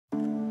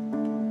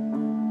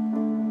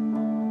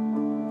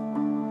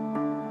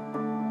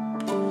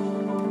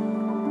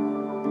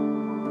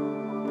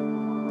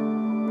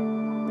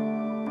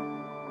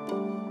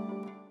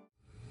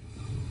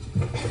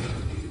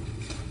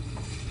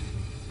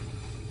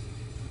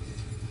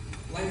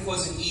Life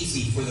wasn't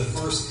easy for the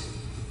first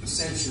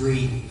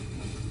century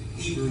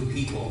Hebrew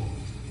people.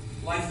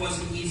 Life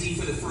wasn't easy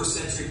for the first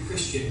century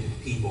Christian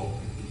people.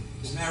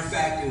 As a matter of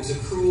fact, it was a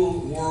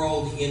cruel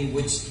world in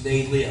which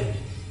they lived,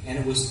 and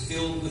it was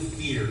filled with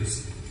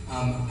fears.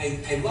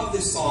 I love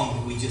this song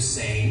that we just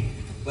sang,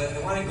 but I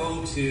want to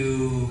go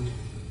to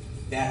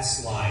that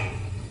slide.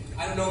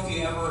 I don't know if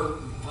you ever,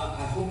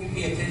 I hope you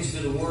pay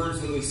attention to the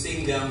words when we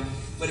sing them,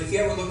 but if you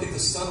ever look at the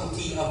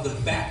subtlety of the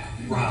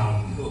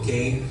background,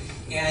 okay?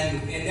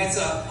 And that's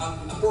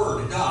a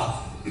bird, a dove,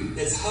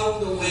 that's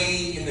huddled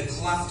away in the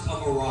cleft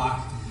of a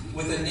rock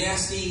with a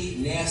nasty,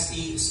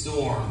 nasty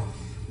storm.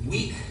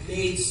 Weak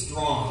made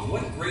strong.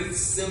 What a great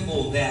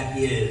symbol that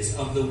is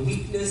of the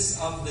weakness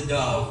of the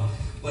dove,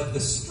 but the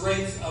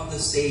strength of the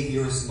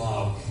Savior's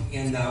love.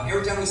 And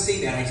every time we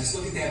sing that, I just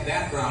look at that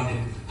background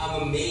and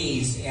I'm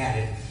amazed at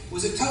it. It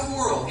was a tough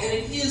world, and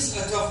it is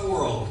a tough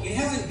world. It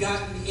hasn't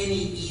gotten any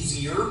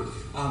easier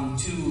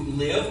to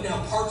live.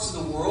 Now, parts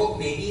of the world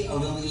may be a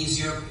little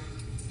easier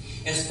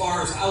as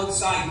far as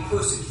outside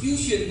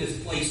persecution that's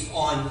placed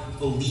on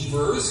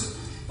believers,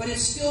 but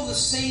it's still the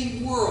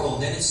same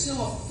world, and it's still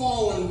a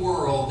fallen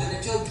world. And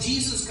until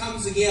Jesus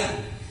comes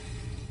again,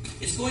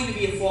 it's going to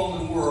be a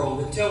fallen world.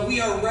 Until we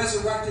are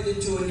resurrected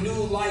into a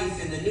new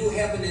life, and the new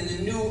heaven and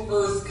the new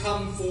earth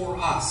come for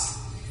us.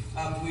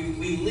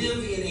 We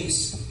live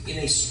in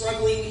a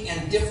struggling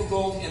and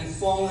difficult and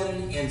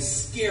fallen and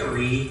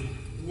scary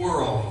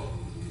world.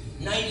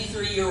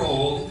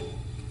 93-year-old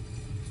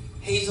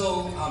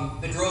Hazel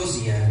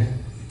Bedrosian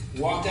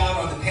walked out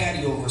on the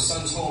patio of her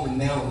son's home in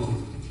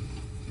Malibu.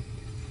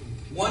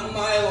 1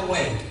 mile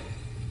away,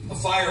 a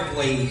fire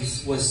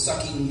blaze was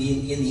sucking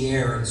in the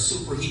air and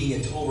superheating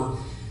it to over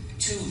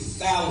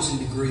 2,000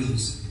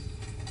 degrees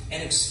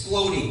and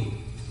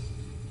exploding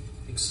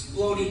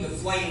the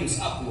flames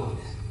upward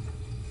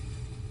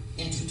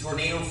into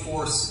tornado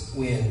force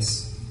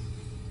winds.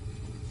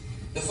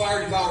 The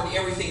fire devoured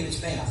everything in its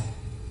path.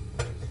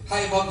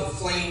 High above the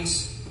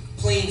flames,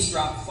 planes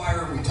dropped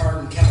fire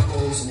retardant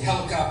chemicals, and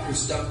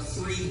helicopters dumped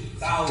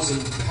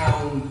 3,000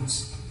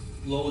 pounds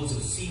loads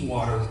of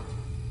seawater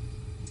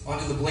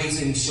onto the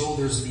blazing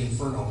shoulders of the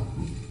inferno.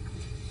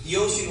 The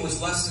ocean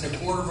was less than a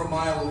quarter of a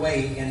mile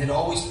away and had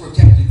always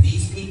protected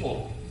these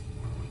people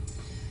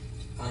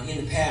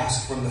in the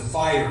past from the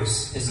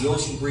fires, as the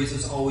ocean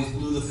breezes always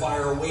blew the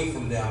fire away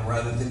from them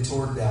rather than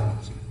toward them,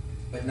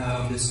 but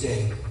not on this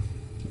day.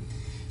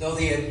 Though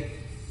they had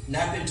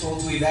not been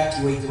told to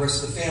evacuate, the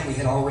rest of the family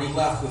had already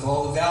left with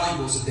all the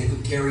valuables that they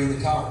could carry in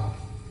the car.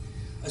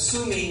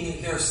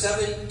 Assuming their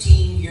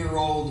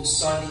 17-year-old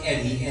son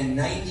Eddie and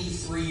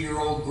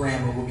 93-year-old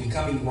grandma would be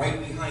coming right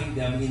behind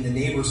them in the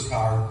neighbor's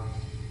car,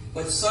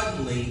 but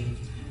suddenly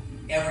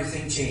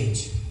everything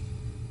changed.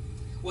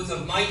 With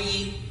a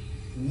mighty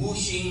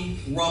whooshing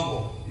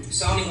rumble,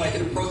 sounding like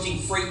an approaching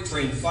freight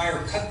train,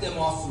 fire cut them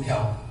off from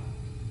hell.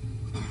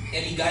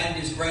 Eddie guided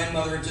his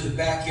grandmother into the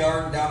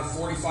backyard and down a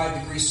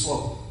 45-degree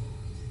slope.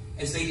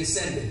 As they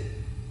descended,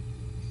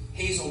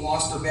 Hazel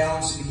lost her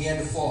balance and began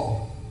to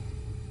fall.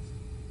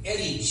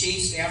 Eddie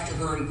chased after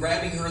her and,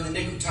 grabbing her in the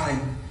nick of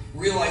time,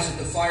 realized that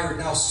the fire had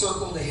now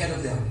circled ahead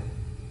of them.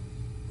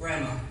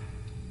 "Grandma,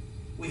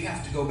 we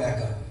have to go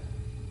back up."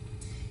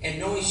 And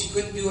knowing she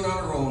couldn't do it on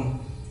her own,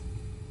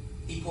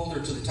 he pulled her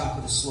to the top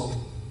of the slope.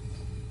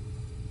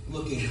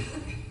 Looking,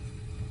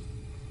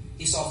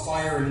 he saw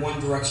fire in one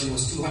direction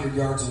was 200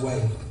 yards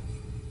away.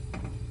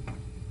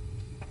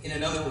 In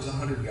another was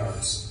 100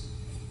 yards.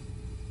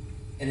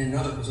 And in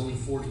another was only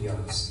 40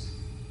 yards.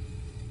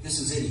 This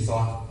is it, he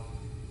thought.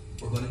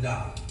 We're going to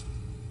die.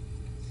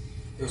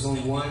 There was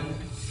only one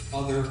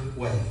other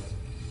way.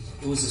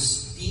 It was a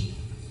steep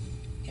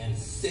and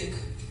thick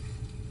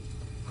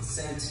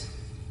ascent,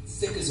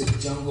 thick as a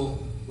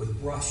jungle with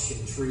brush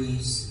and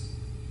trees.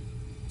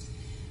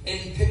 And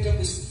he picked up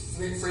his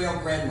frail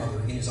grandmother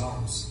in his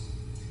arms,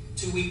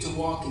 too weak to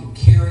walk, and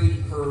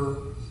carried her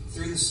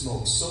through the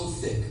smoke so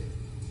thick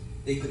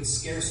they could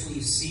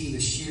scarcely see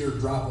the sheer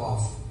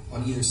drop-off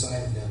on either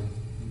side of them.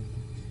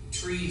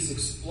 Trees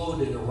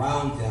exploded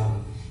around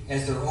them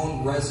as their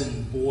own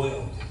resin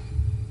boiled.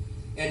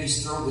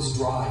 Eddie's throat was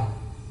dry.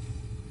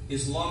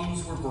 His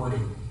lungs were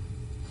burning,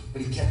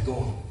 but he kept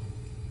going.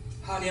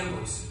 Hot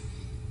embers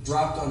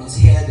dropped on his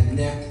head and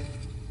neck,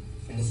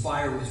 and the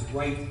fire was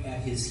right at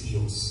his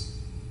heels.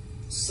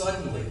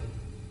 Suddenly,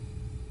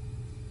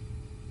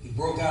 he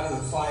broke out of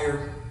the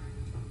fire,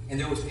 and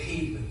there was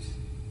pavement.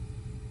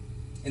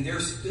 And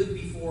there stood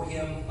before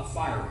him a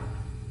fireman.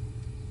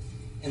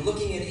 And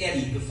looking at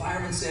Eddie, the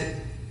fireman said,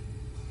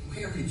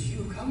 "Where did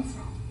you come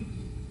from?"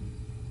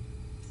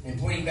 And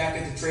pointing back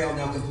at the trail,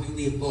 now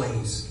completely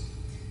ablaze,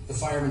 the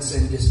fireman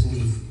said in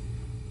disbelief,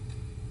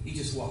 "You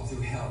just walked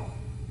through hell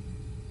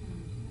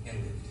and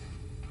lived."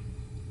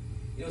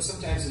 You know,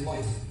 sometimes in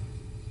life,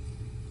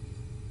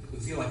 we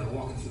feel like we're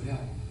walking through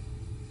hell.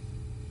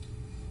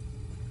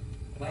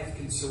 Life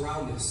can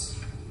surround us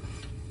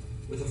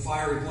with a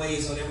fiery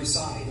blaze on every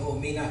side. Oh,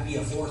 it may not be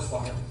a forest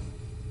fire,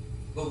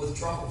 but with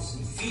troubles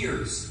and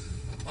fears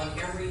on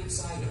every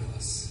side of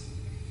us.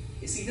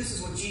 You see, this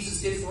is what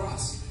Jesus did for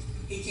us.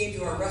 He came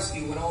to our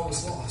rescue when all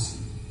was lost.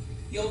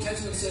 The Old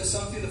Testament says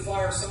some through the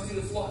fire, some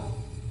through the flood.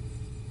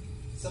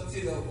 Some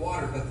through the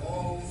water, but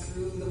all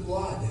through the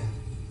blood.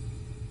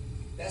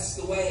 That's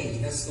the way.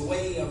 That's the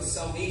way of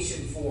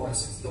salvation for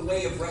us. It's the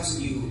way of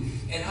rescue.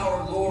 And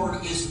our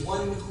Lord is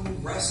one who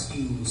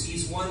rescues.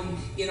 He's one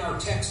in our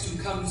text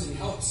who comes and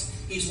helps.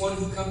 He's one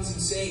who comes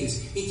and saves.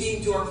 He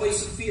came to our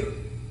place of fear.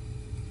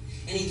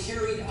 And He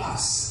carried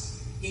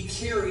us. He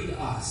carried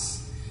us.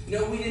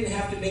 No, we didn't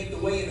have to make the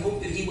way and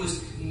hope that He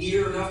was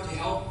near enough to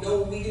help.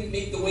 No, we didn't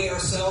make the way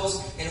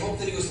ourselves and hope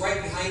that He was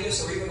right behind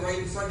us or even right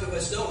in front of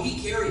us. No, He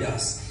carried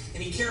us.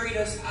 And He carried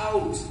us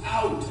out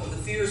of the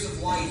fears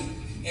of life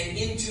and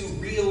into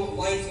real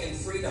life and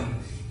freedom.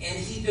 And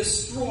He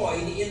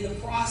destroyed in the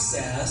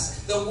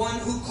process the one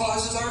who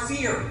causes our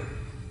fear.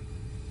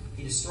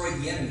 He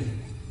destroyed the enemy.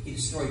 He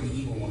destroyed the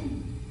evil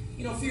one.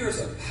 You know, fear is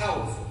a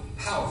powerful,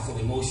 powerful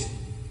emotion.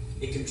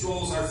 It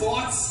controls our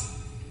thoughts,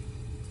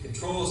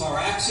 controls our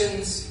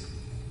actions,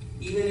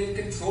 even it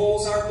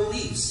controls our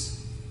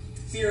beliefs.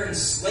 Fear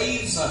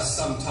enslaves us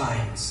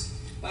sometimes.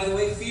 By the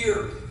way,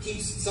 fear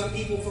keeps some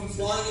people from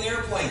flying in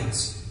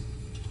airplanes.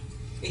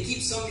 It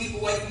keeps some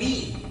people like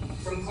me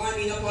from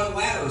climbing up on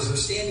ladders or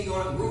standing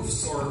on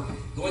roofs or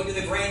going to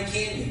the Grand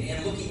Canyon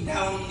and looking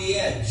down the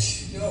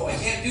edge. No, I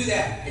can't do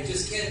that. I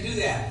just can't do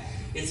that.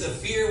 It's a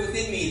fear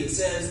within me that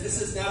says,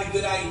 this is not a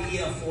good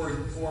idea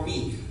for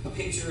me. A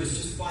picture is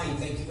just fine,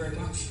 thank you very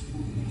much.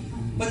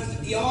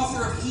 But the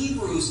author of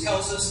Hebrews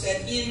tells us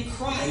that in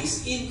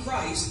Christ,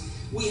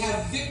 we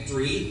have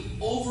victory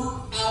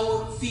over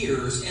our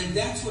fears. And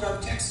that's what our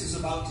text is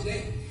about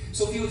today.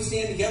 So if you would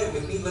stand together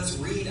with me, let's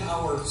read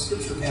our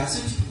scripture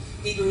passage.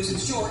 Hebrews,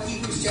 it's short,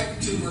 Hebrews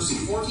chapter 2,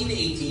 verses 14 to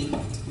 18.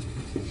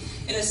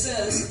 And it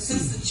says,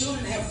 since the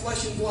children have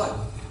flesh and blood,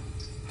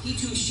 He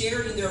too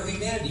shared in their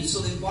humanity, so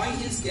that by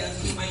His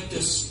death He might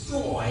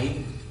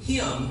destroy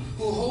him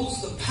who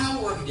holds the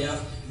power of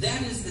death,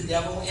 that is the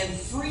devil, and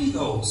free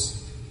those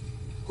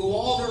who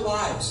all their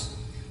lives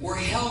were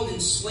held in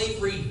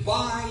slavery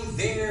by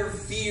their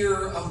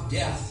fear of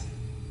death.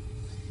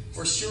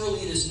 For surely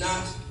it is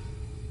not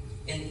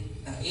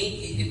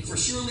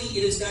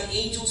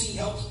angels He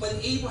helps, but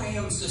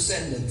Abraham's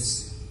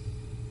descendants.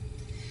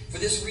 For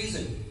this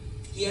reason,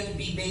 He had to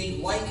be made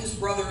like His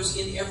brothers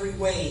in every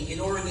way, in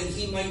order that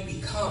He might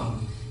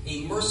become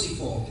a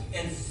merciful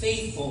and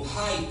faithful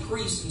high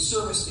priest in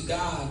service to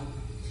God,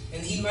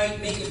 and He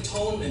might make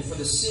atonement for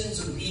the sins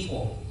of the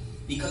people,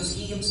 because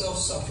He Himself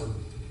suffered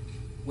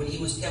when He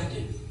was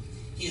tempted.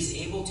 He is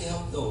able to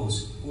help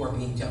those who are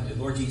being tempted.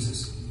 Lord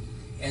Jesus,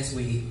 as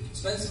we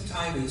spend some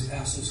time in this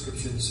passage of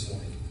Scripture this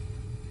morning,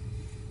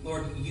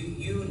 Lord,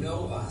 you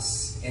know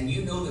us, and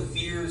you know the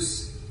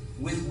fears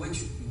with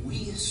which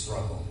we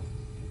struggle.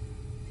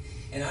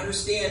 And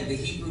understand the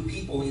Hebrew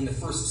people in the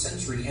first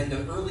century and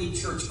the early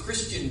church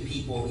Christian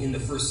people in the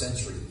first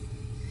century.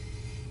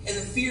 And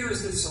the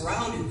fears that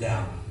surrounded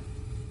them.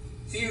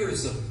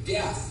 Fears of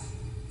death.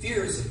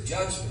 Fears of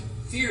judgment.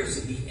 Fears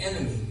of the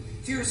enemy.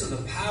 Fears of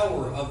the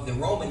power of the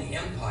Roman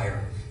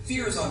Empire.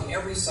 Fears on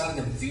every side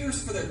of them.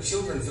 Fears for their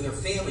children, for their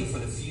family, for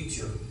the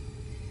future.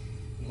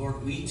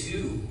 Lord, we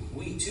too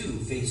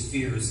face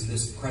fears in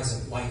this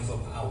present life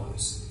of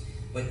ours.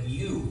 But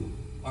you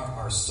are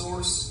our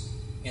source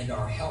and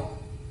our help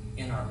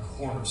and our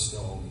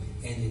cornerstone,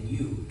 and in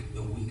you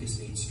the weak is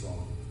made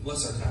strong.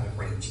 Bless our time, I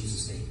pray in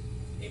Jesus' name.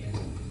 Amen.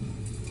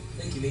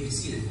 Thank you. You may be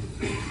seated.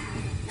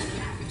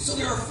 So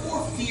there are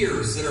 4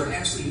 fears that are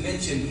actually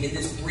mentioned in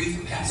this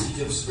brief passage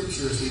of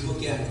Scripture as we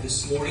look at it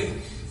this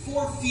morning.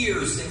 4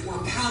 fears that were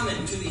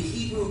common to the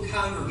Hebrew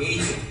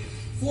congregation.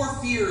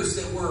 4 fears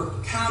that were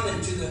common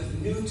to the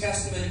New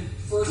Testament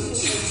first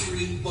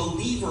century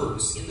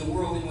believers in the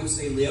world in which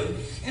they lived.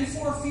 And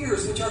 4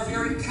 fears which are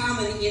very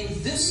common in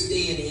this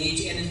day and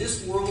age and in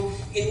this world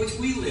in which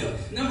we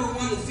live. Number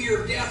 1, the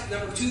fear of death.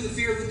 Number 2, the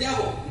fear of the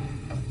devil.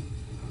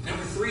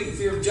 Number 3, the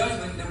fear of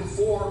judgment. Number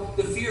 4,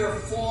 the fear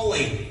of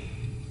falling.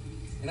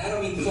 And I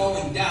don't mean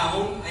falling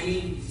down, I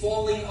mean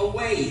falling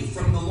away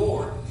from the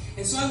Lord.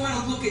 And so I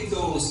want to look at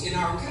those in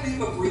our kind of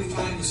have a brief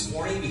time this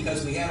morning,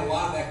 because we had a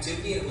lot of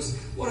activity, and it was,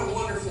 what a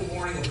wonderful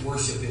morning of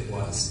worship it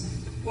was.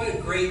 What a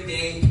great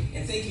day.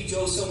 And thank you,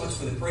 Joe, so much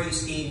for the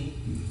praise team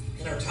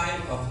and our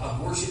time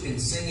of worship and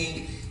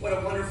singing. What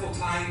a wonderful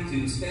time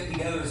to spend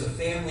together as a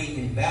family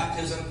in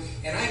baptism.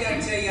 And I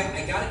got to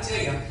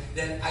tell you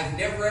that I've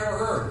never ever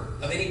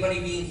heard of anybody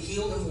being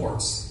healed of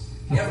warts.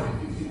 Never.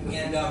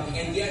 And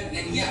yet,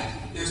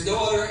 there's no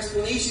other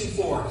explanation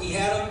for it. He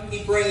had them,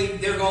 he prayed,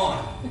 they're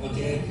gone.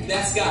 Okay?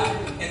 That's God.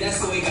 And that's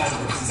the way God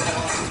works. Is that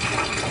awesome?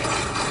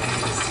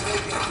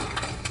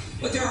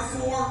 But there are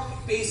 4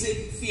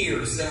 basic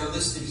fears that are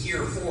listed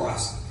here for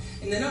us.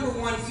 And the number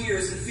 1 fear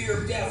is the fear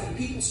of death. And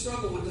people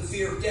struggle with the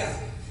fear of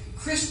death.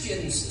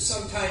 Christians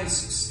sometimes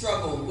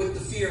struggle with the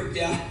fear of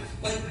death.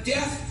 But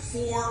death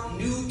for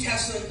New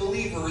Testament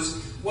believers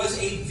was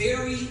a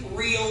very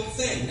real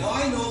thing. Now,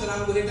 I know that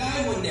I'm going to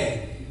die one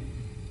day.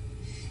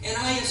 And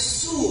I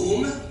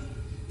assume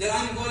that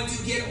I'm going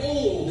to get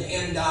old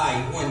and die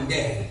one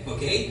day,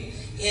 okay?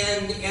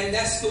 And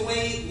that's the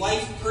way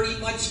life pretty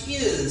much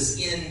is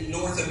in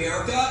North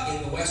America,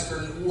 in the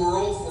Western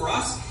world for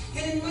us,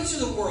 and in much of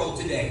the world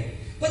today.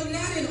 But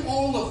not in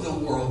all of the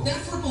world, not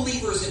for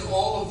believers in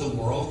all of the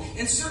world,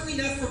 and certainly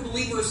not for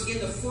believers in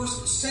the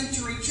first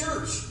century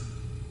church.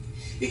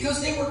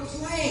 Because they were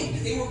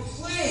plagued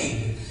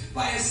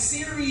by a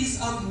series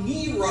of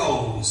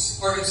of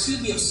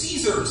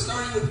Caesars,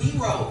 starting with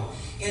Nero,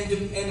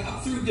 and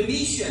up through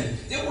Domitian,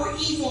 that were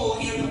evil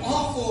and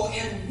awful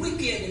and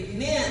wicked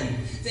men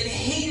that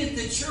hated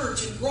the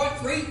church and brought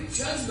great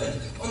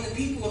judgment on the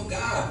people of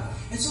God.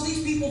 And so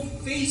these people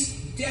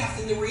faced death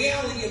and the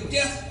reality of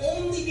death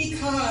only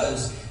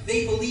because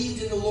they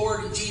believed in the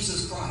Lord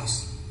Jesus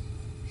Christ.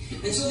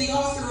 And so the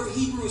author of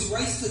Hebrews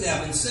writes to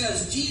them and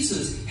says,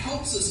 Jesus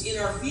helps us in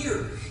our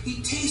fear.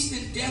 He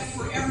tasted death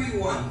for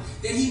everyone,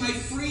 that he might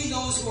free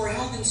those who are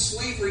held in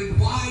slavery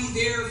by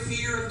their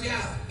fear of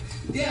death.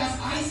 Death,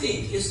 I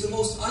think, is the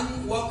most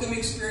unwelcome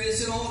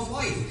experience in all of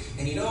life.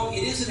 And you know,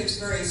 it is an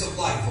experience of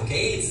life,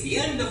 okay? It's the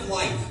end of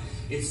life.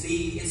 It's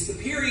the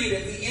period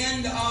at the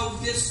end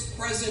of this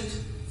present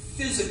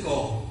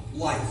physical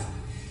life.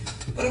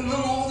 But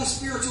among all the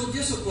spiritual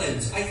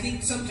disciplines, I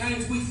think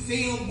sometimes we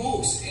fail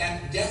most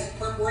at death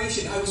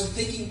preparation. I was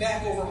thinking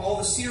back over all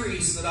the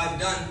series that I've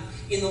done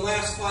in the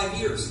last 5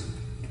 years.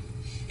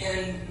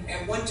 And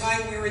at one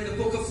time we were in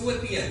the book of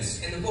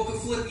Philippians, and the book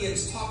of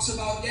Philippians talks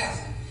about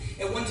death.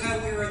 At one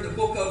time we were in the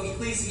book of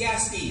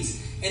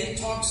Ecclesiastes, and it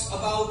talks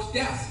about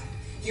death.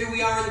 Here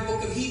we are in the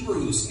book of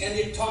Hebrews, and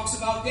it talks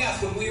about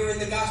death. When we were in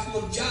the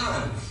Gospel of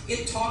John,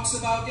 it talks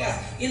about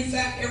death. In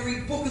fact,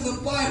 every book of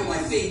the Bible, I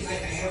think, I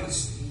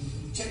haven't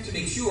checked to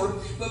make sure,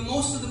 but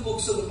most of the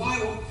books of the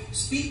Bible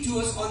speak to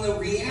us on the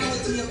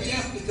reality of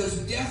death, because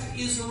death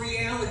is a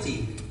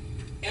reality.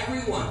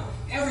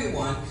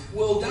 Everyone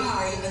will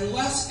die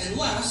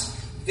unless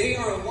they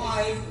are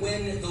alive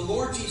when the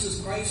Lord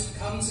Jesus Christ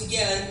comes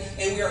again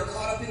and we are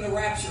caught up in the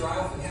rapture. I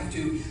often have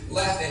to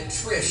laugh at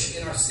Trish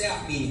in our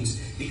staff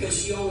meetings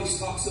because she always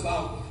talks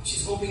about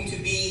she's hoping to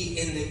be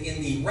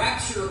in the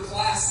rapture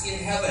class in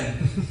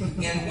heaven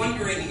and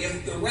wondering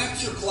if the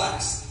rapture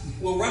class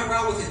will run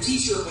around with a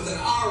t-shirt with an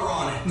R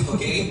on it,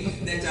 okay?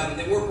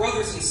 that we're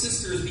brothers and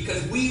sisters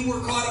because we were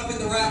caught up in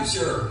the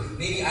rapture.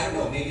 Maybe, I don't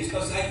know, maybe it's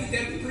because I think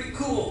that'd be pretty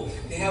cool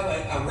to have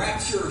a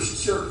rapture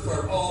shirt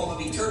for all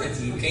of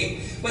eternity,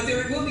 okay? But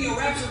there will be a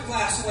rapture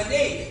class one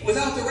day.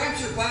 Without the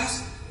rapture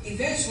class,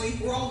 eventually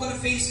we're all going to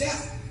face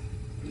death.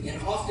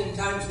 And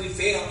oftentimes we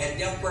fail at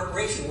death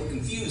preparation. We're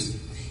confused.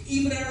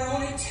 Even in our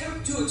own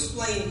attempt to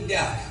explain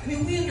death. I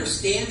mean, we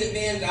understand that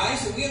man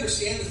dies, and we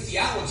understand the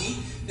theology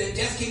that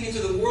death came into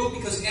the world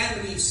because Adam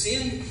and Eve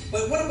sinned.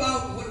 But what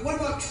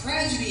about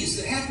tragedies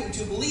that happen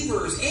to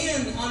believers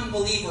and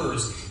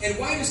unbelievers? And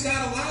why does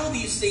God allow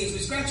these things? We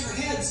scratch our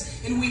heads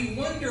and we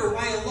wonder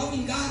why a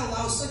loving God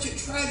allows such a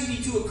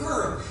tragedy to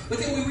occur. But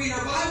then we read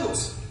our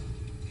Bibles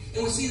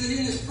and we see that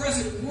in this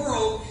present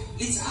world,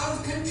 it's out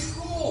of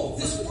control.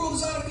 This world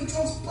is out of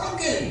control. It's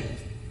broken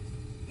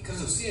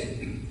because of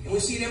sin. And we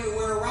see it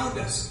everywhere around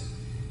us.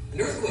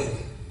 An earthquake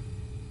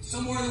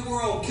somewhere in the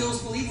world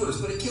kills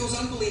believers, but it kills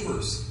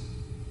unbelievers.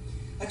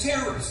 A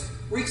terrorist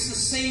wreaks the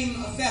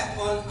same effect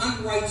on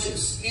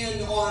unrighteous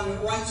and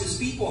on righteous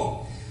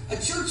people. A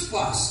church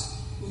bus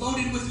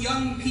loaded with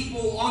young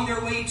people on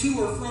their way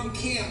to or from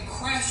camp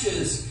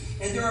crashes,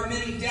 and there are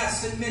many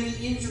deaths and many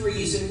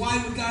injuries. And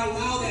why would God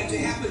allow that to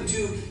happen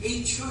to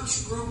a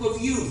church group of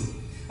youth?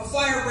 A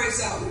fire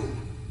breaks out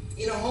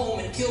in a home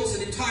and kills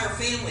an entire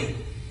family.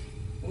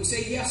 And we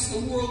say, yes, the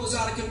world is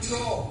out of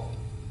control.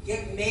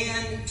 Yet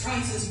man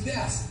tries his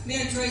best.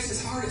 Man tries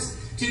his hardest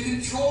to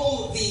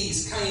control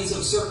these kinds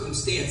of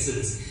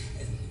circumstances.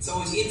 It's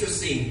always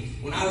interesting.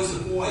 When I was a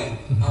boy,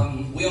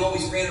 we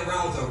always ran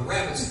around with a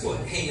rabbit's foot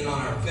hanging on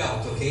our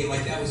belt, okay?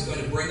 Like that was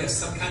going to bring us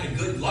some kind of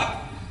good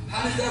luck.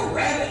 How did that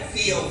rabbit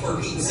feel,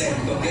 for Pete's sake,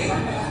 okay?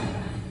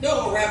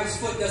 No, a rabbit's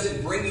foot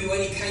doesn't bring you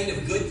any kind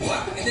of good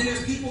luck. And then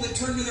there's people that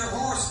turn to their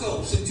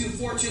horoscopes and to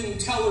fortune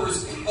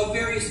tellers of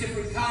various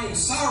different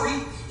kinds. Sorry,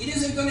 it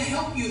isn't going to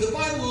help you. The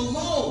Bible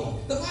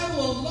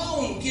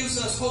alone gives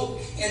us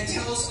hope and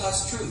tells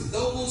us truth.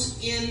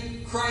 Those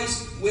in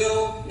Christ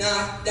will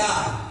not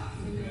die.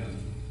 Amen.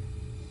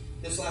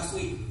 This last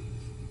week,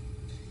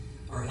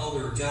 our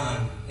elder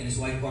John and his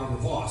wife Barbara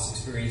Voss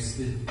experienced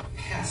the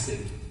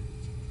passing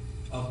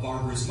of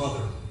Barbara's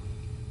mother,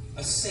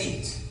 a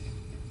saint,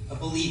 a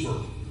believer.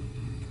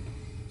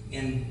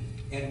 And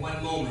at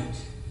one moment,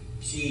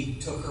 she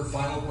took her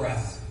final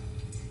breath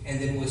and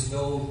then was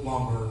no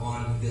longer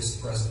on this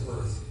present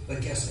earth.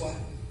 But guess what?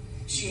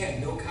 She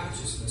had no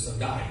consciousness of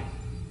dying.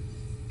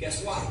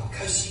 Guess why?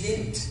 Because she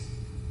didn't.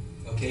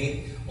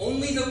 Okay?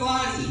 Only the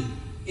body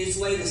is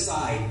laid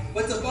aside.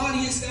 But the body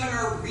is not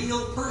our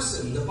real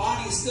person. The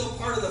body is still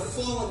part of the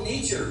fallen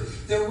nature.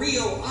 The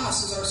real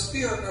us is our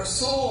spirit, our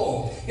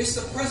soul. It's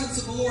the presence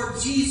of the Lord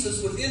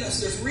Jesus within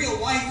us. There's real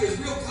life, there's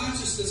real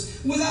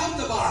consciousness without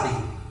the body.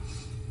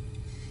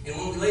 And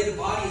when we lay the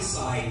body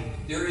aside,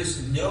 there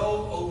is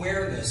no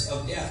awareness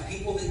of death.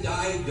 People that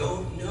die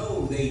don't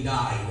know they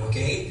died,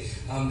 okay?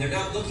 They're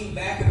not looking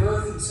back at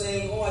earth and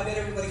saying, oh, I bet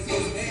everybody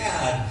feels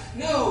bad.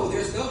 No,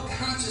 there's no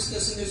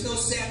consciousness, and there's no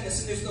sadness,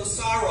 and there's no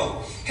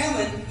sorrow.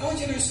 Heaven, I want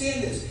you to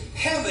understand this.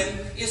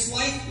 Heaven is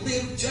life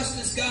lived just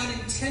as God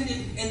intended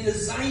and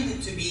designed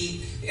it to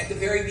be at the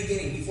very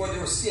beginning, before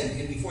there was sin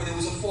and before there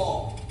was a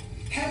fall.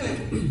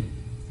 Heaven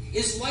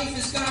is life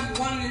as God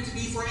wanted it to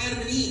be for Adam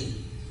and Eve.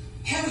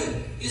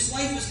 Heaven is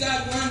life as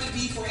God wanted it to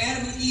be for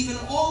Adam and Eve and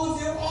all of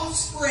their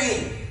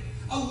offspring.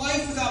 A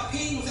life without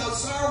pain, without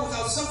sorrow,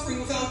 without suffering,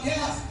 without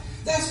death.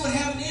 That's what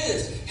heaven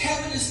is.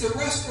 Heaven is the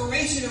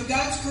restoration of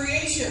God's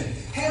creation.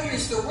 Heaven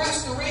is the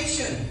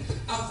restoration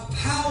of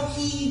how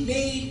He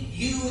made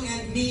you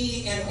and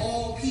me and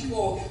all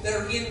people that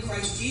are in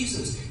Christ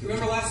Jesus.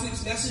 Remember last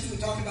week's message? We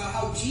talked about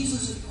how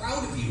Jesus is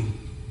proud of you.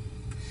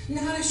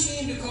 Not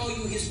ashamed to call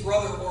you His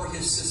brother or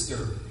His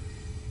sister.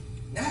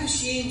 Not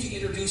ashamed to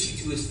introduce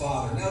you to His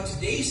Father. Now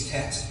today's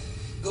text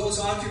goes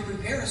on to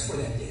prepare us for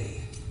that day.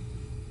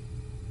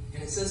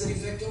 And it says, in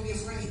effect, don't be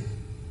afraid.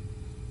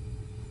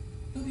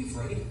 Don't be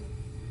afraid.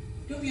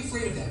 Don't be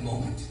afraid of that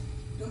moment.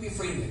 Don't be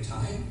afraid of that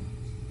time.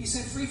 Be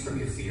set free from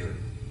your fear.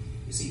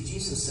 You see,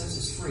 Jesus sets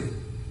us free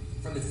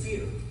from the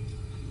fear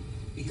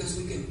because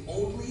we can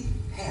only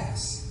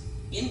pass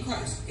in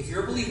Christ. If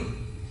you're a believer,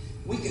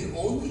 we can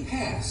only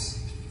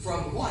pass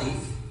from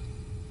life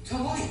to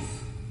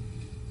life.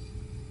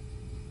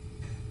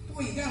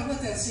 Boy, you got to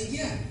let that sink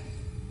in.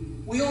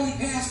 We only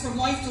pass from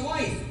life to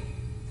life.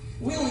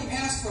 We only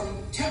pass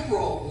from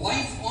temporal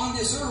life on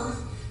this earth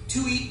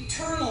to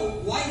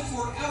eternal life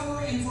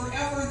forever and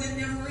forever that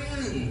never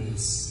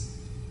ends.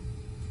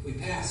 We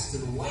pass to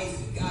the life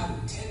that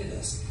God intended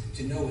us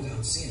to know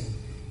without sin.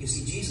 You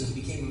see, Jesus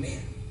became a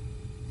man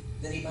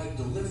that He might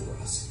deliver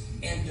us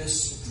and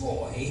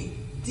destroy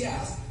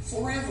death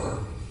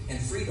forever and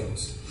free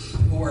those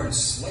who are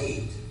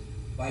enslaved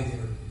by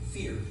their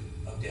fear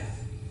of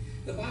death.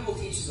 The Bible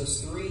teaches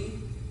us three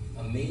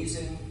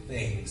amazing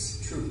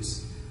things,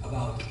 truths,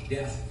 about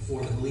death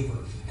for the believer.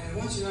 And I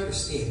want you to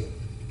understand,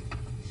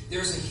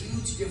 there's a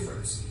huge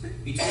difference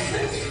between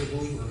death for the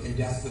believer and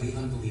death for the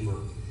unbeliever.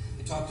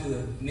 I talked to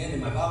the men in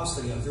my Bible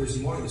study on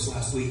Thursday morning this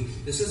last week.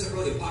 This isn't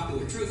really a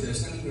popular truth, and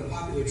it's not even a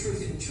popular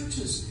truth in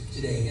churches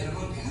today and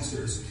among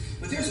pastors.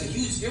 But there's a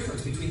huge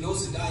difference between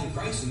those that die in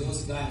Christ and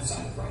those that die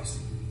outside of Christ.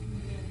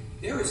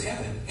 There is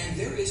heaven, and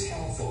there is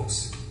hell,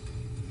 folks.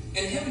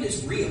 And heaven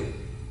is real,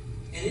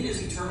 and it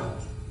is eternal.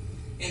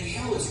 And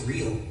hell is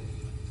real,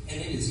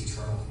 and it is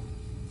eternal.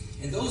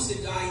 And those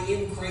that die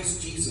in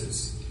Christ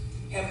Jesus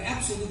have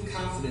absolute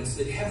confidence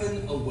that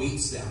heaven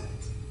awaits them.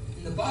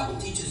 And the Bible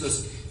teaches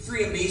us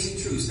three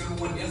amazing truths.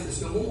 Number one, death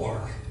is no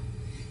more.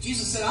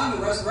 Jesus said, I'm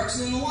the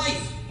resurrection and the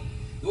life.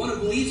 The one who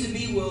believes in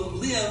me will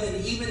live,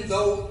 and even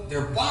though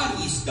their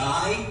bodies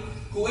die,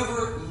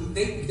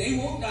 they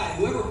won't die.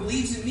 Whoever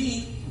believes in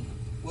me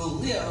will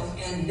live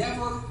and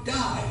never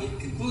die. It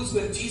concludes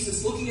with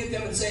Jesus looking at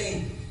them and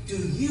saying, do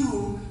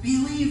you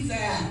believe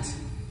that?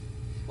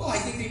 Well, I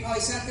think they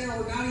probably sat there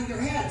and were nodding their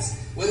heads.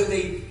 Whether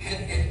they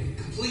had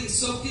completely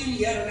soaked in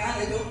yet or not,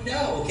 I don't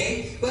know,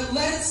 okay? But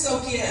let it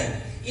soak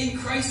in. In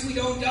Christ we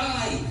don't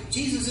die.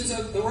 Jesus is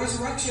the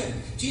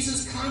resurrection.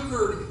 Jesus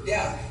conquered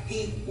death.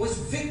 He was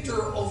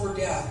victor over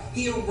death.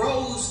 He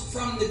arose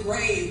from the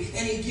grave,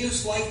 and He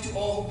gives life to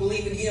all who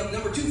believe in Him.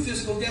 Number two,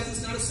 physical death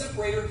is not a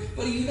separator,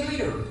 but a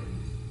uniter.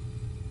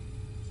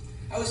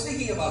 I was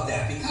thinking about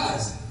that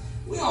because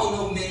we all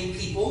know many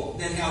people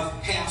that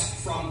have passed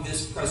from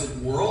this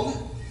present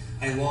world.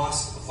 I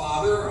lost a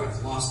father,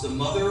 I've lost a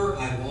mother,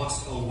 I've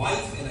lost a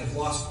wife, and I've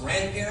lost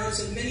grandparents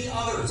and many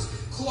others.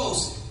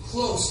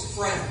 Close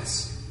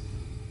friends.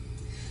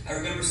 I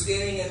remember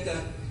standing at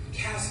the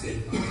casket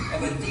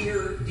of a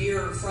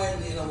dear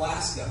friend in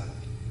Alaska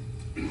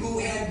who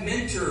had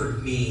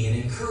mentored me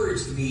and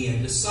encouraged me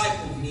and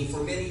discipled me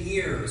for many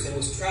years and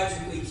was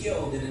tragically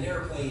killed in an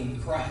airplane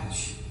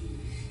crash.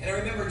 And I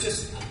remember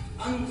just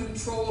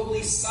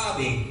uncontrollably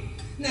sobbing.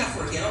 Not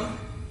for him.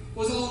 It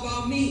was all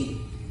about me.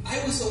 I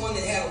was the one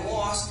that had a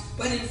loss,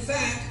 but in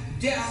fact,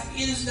 death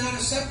is not a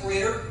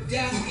separator.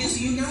 Death is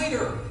a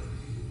uniter.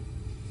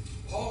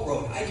 Paul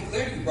wrote, I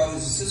declare to you,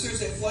 brothers and sisters,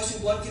 that flesh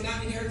and blood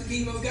cannot inherit the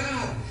kingdom of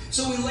God.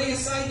 So we lay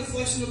aside the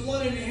flesh and the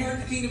blood and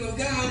inherit the kingdom of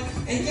God.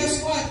 And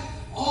guess what?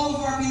 All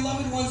of our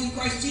beloved ones in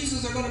Christ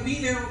Jesus are going to be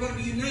there. We're going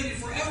to be united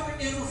forever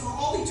and ever for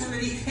all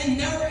eternity and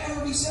never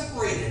ever be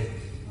separated.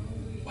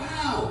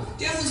 Wow,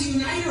 death is a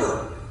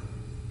uniter.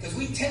 Because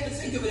we tend to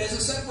think of it as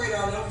a separator.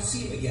 I'll never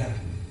see him again.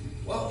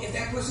 Well, if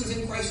that person's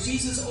in Christ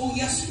Jesus, oh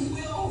yes, you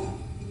will.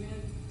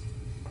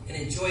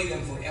 And enjoy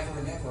them forever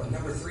and ever. And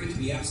number three, to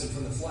be absent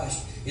from the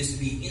flesh is to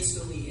be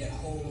instantly at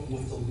home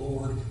with the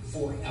Lord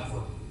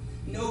forever.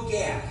 No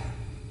gap.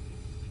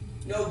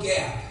 No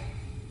gap.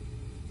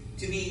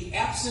 To be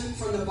absent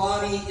from the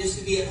body is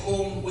to be at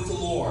home with the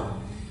Lord.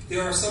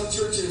 There are some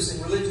churches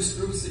and religious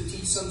groups that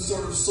teach some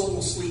sort of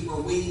soul sleep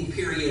or waiting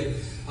period,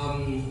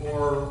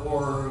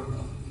 or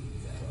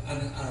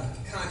a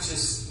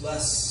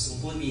conscious-less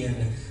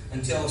oblivion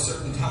until a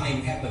certain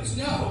time happens.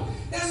 No,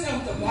 that's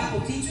not what the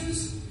Bible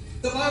teaches.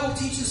 The Bible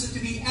teaches that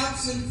to be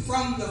absent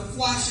from the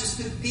flesh is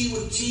to be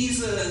with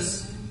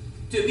Jesus.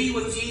 To be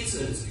with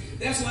Jesus.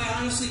 That's why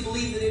I honestly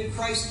believe that in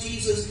Christ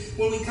Jesus,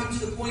 when we come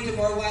to the point of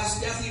our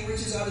last death, He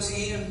reaches out His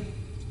hand.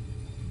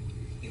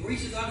 He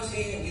reaches out His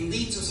hand. He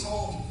leads us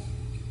home.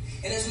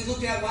 And as we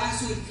looked at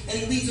last week, and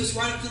He leads us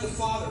right up to the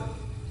Father.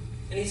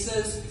 And He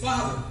says,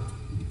 Father,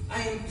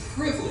 I am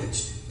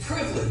privileged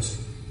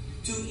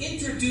to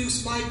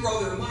introduce my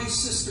brother, my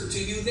sister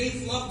to you.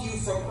 They've loved you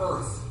from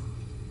earth.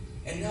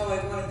 And now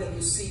I wanted them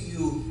to see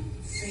you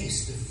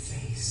face to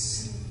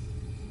face.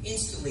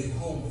 Instantly at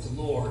home with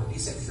the Lord. Be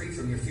set free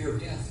from your fear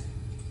of death.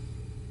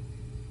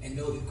 And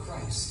know that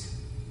Christ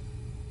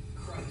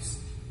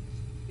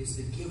is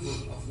the giver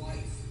of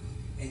life.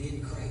 And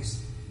in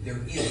Christ, there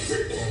is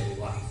only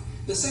life.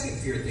 The second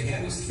fear that they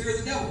had was the fear of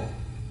the devil.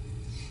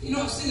 You know,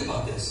 I was thinking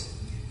about this.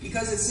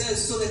 Because it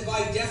says, so that by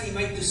death He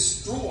might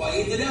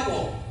destroy the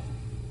devil.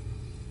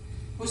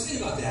 I was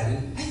thinking about that.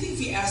 And I think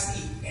if you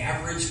ask the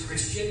average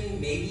Christian,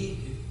 maybe,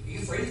 are you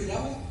afraid of the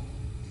devil?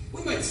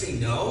 We might say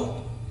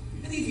no.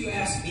 I think if you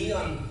ask me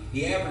on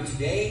the average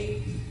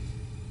day,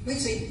 I might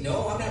say,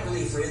 no, I'm not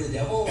really afraid of the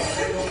devil.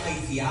 I know my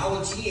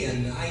theology,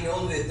 and I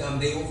know that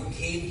they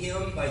overcame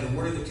him by the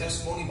word of the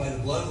testimony, by the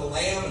blood of the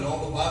Lamb, and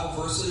all the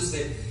Bible verses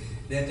that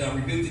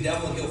rebuke the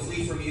devil and he'll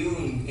flee from you,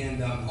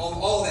 and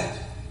all that.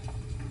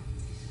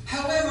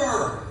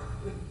 However,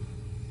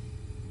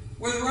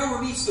 where the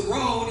rubber meets the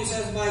road is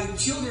as my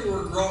children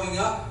were growing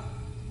up.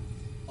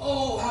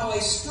 Oh, how I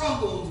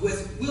struggled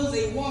with, will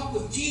they walk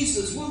with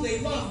Jesus? Will they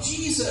love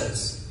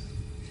Jesus?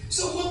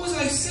 So what was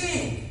I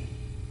saying?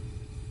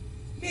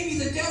 Maybe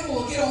the devil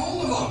will get a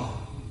hold of them.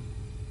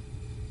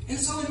 And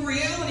so in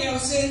reality I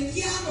was saying,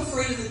 yeah, I'm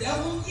afraid of the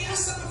devil.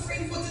 Yes, I'm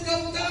afraid of what the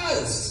devil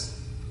does.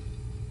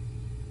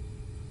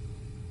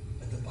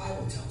 But the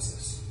Bible tells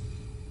us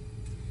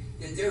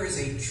that there is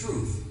a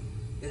truth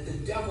that the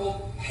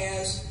devil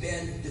has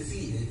been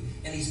defeated,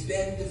 and he's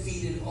been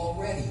defeated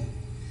already.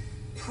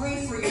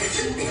 Pray for your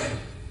children.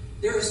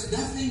 There is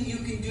nothing you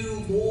can do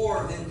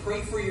more than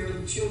pray for your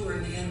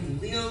children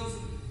and live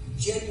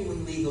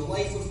genuinely the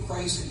life of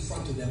Christ in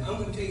front of them. I'm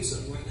going to tell you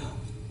something right now.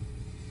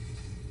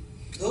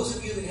 Those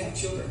of you that have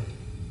children,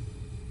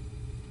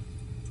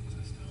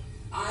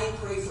 I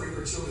pray for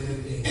your children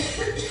every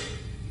day.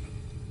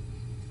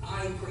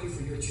 I pray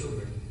for your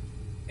children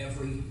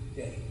every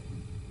day.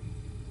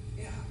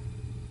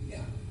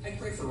 Yeah. I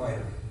pray for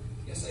Ryder.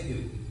 Yes, I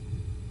do.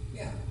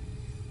 Yeah.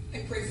 I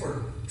pray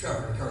for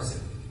Trevor and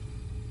Carson.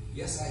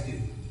 Yes, I do.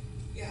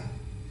 Yeah.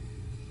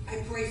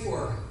 I pray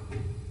for,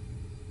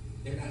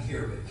 they're not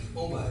here,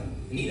 but Oma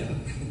and Anita.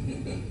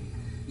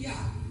 Yeah.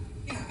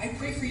 I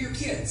pray for your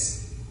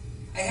kids.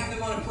 I have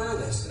them on a prayer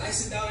list, and I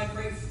sit down and I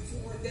pray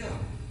for them.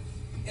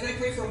 And I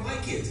pray for my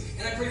kids,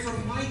 and I pray for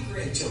my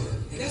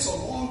grandchildren. And that's a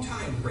long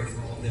time to pray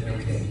for all of them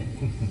every day.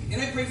 And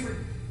I pray for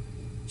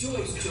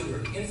Joy's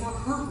children and for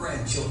her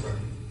grandchildren.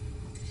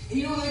 And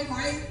you know what I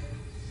pray?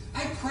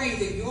 I pray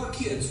that your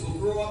kids will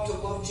grow up to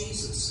love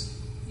Jesus.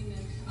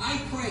 Amen.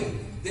 I pray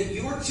that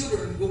your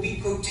children will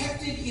be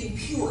protected in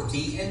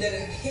purity and that a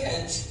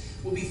hedge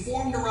will be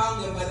formed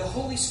around them by the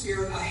Holy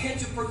Spirit, a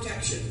hedge of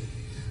protection.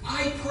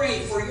 I pray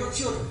for your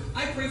children.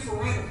 I pray for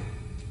Ryder.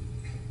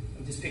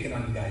 I'm just picking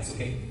on you guys,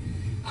 okay?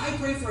 I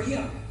pray for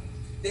him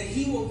that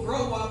he will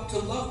grow up to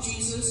love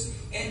Jesus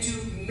and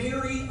to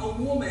marry a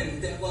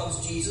woman that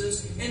loves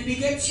Jesus and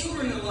beget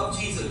children that love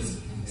Jesus.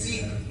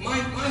 See,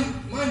 my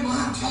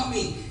mom taught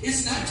me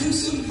it's not too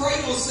soon to pray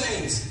those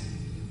things.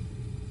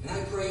 And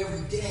I pray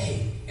every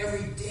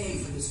day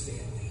for this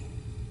family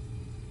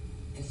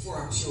and for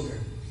our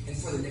children and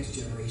for the next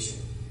generation.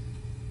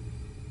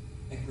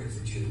 I pray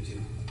for Judah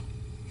too.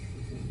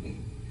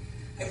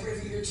 I pray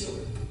for your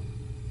children.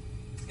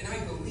 And I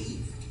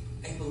believe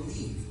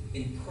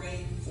in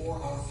praying for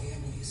our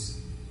families.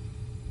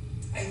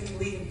 I even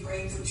believe in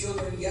praying for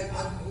children yet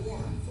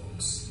unborn,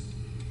 folks.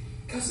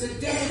 Because the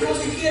devil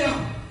doesn't get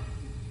them.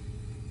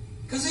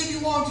 Because they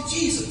belong to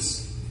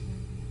Jesus.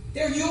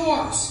 They're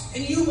yours,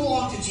 and you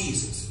belong to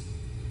Jesus.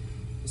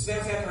 As a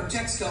matter of fact, our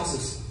text tells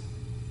us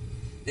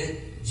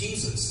that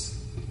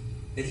Jesus,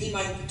 that he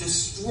might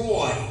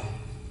destroy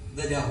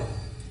the devil.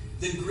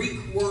 The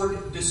Greek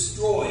word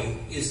destroy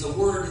is the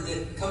word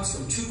that comes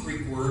from two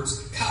Greek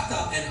words,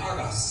 kata and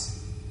argas.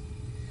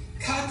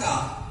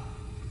 Kata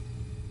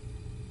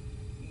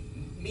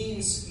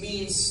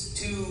means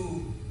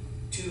to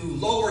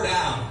lower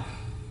down.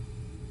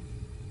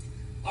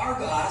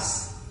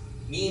 Argas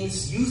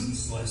means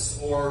useless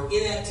or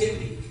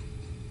inactivity.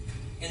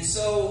 And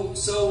so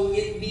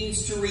it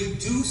means to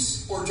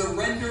reduce or to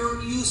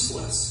render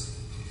useless.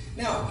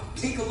 Now,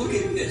 take a look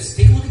at this.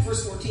 Take a look at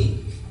verse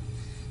 14.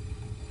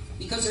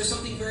 Because there's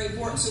something very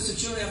important. Since the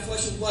children have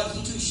flesh and blood,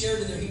 he too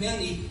shared in their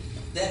humanity,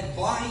 that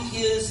by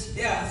his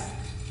death...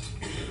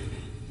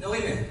 Now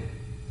wait a minute.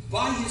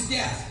 By his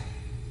death.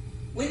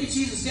 When did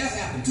Jesus' death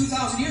happen?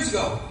 2,000 years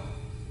ago.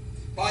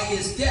 By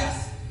his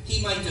death,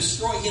 he might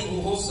destroy him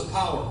who holds the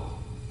power.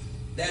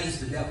 That is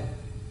the devil.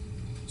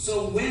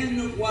 So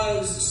when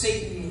was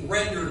Satan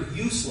rendered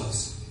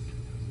useless?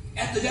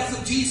 At the death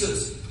of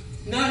Jesus.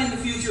 Not in the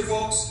future,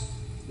 folks.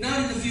 Not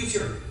in the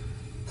future.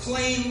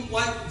 Claim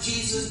what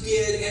Jesus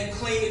did and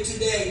claim it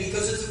today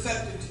because it's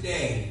effective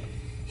today.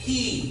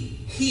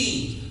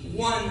 He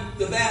won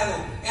the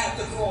battle at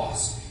the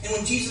cross. And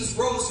when Jesus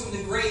rose from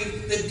the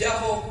grave, the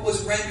devil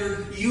was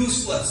rendered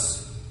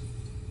useless.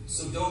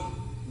 So don't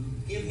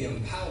give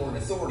him power and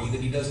authority that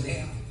he doesn't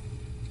have.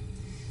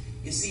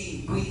 You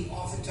see, we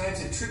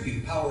oftentimes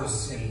attribute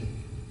powers and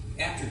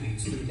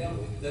attributes to the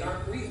devil that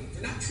aren't real.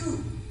 They're not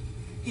true.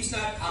 He's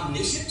not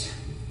omniscient.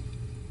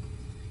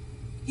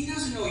 He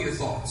doesn't know your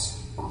thoughts.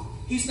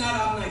 He's not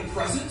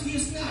omnipresent. He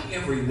is not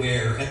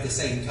everywhere at the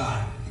same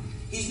time.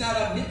 He's not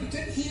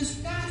omnipotent. He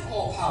is not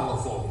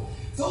all-powerful.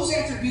 Those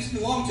attributes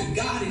belong to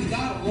God and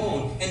God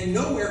alone, and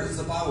nowhere does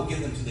the Bible give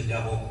them to the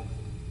devil.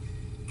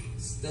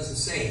 It doesn't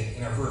say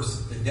in our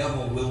verse, the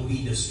devil will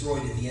be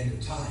destroyed at the end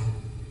of time.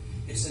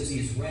 It says he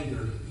is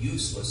rendered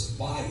useless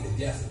by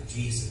the death of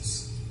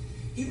Jesus.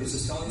 Hebrews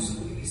is telling us that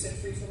we can be set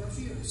free from our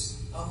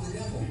fears of the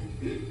devil.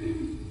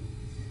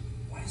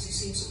 Why does he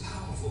seem so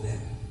powerful then?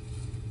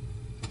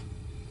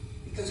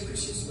 Because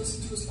Christians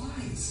listen to his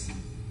lies.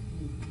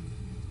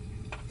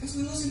 Because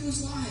we listen to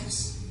his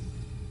lies.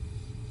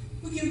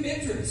 We give him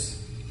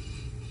entrance.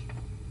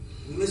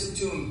 We listen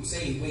to him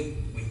saying, wait,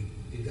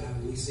 did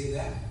God really say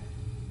that?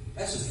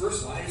 That's his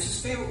first lie. It's his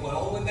favorite one.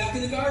 All the way back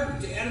in the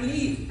garden to Adam and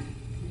Eve.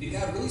 Did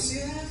God really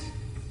say that?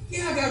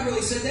 Yeah, God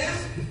really said that.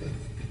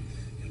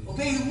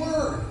 Obey the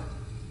word.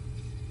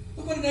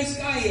 Look what a nice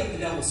guy the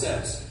devil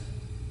says.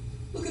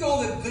 Look at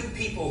all the good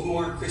people who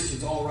aren't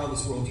Christians all around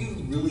this world. Do you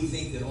really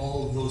think that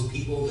all of those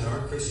people that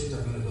aren't Christians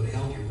are going to go to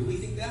hell? Do you really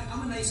think that?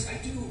 I'm a nice guy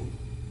too.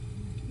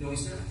 No,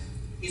 he's not.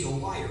 He's a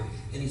liar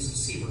and he's a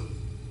deceiver.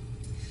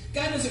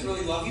 God doesn't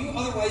really love you.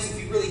 Otherwise, if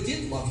he really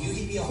did love you,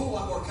 he'd be a whole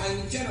lot more kind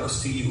and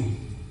generous to you.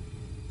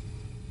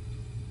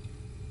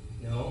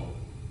 No.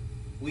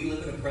 We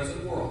live in a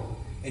present world.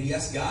 And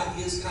yes, God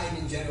is kind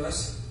and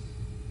generous.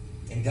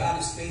 And God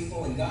is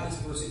faithful, and God is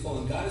merciful,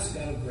 and God is a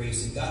God of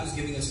grace, and God is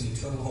giving us an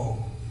eternal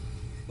home.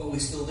 But we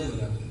still live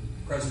in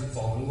a present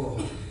fallen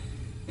world.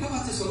 How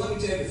about this one? Let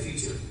me tell you the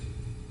future.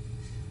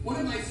 One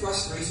of my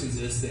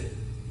frustrations is that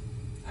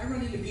I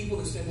run into people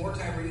that spend more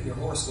time reading their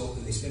horoscope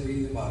than they spend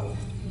reading the Bible.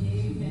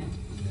 Amen.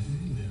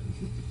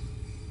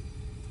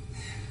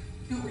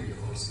 Don't read your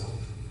horoscope.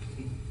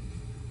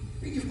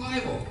 Read your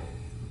Bible.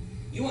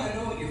 You want to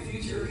know what your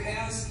future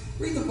has?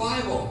 Read the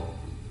Bible.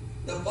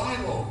 The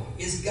Bible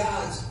is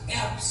God's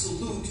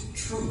absolute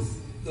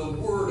truth, the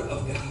Word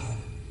of God.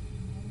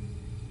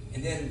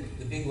 And then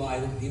the big lie,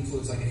 look at the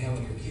influence I can have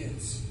on your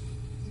kids.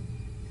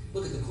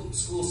 Look at the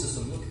school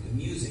system, look at the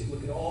music,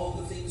 look at all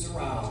the things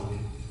around.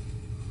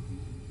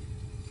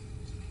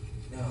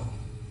 No.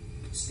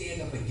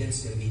 Stand up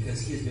against him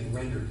because he has been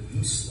rendered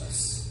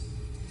useless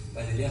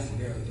by the death and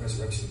burial and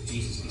resurrection of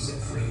Jesus. Be set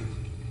free.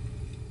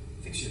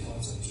 Fix your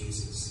thoughts on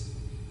Jesus.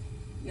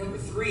 Number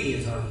 3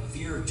 is our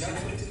fear of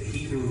judgment. The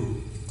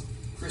Hebrew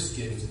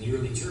Christians in the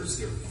early church,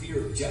 their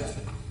fear of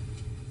judgment.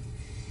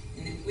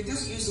 And it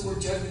doesn't use the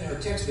word judgment in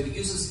our text, but it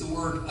uses the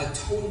word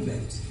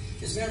atonement.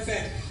 As a matter of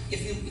fact,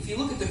 if you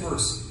look at the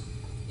verse,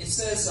 it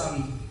says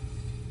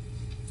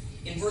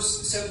in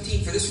verse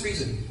 17, for this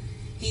reason,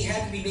 he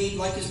had to be made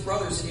like his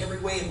brothers in every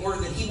way in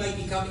order that he might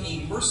become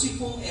a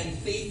merciful and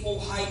faithful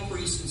high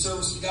priest in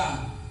service to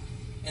God,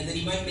 and that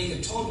he might make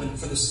atonement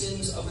for the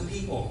sins of the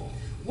people.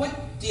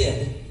 What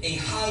did a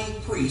high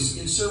priest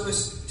in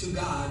service to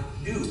God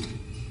do?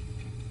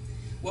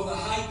 Well, the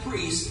high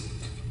priest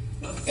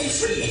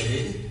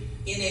officiated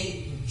in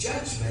a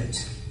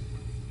judgment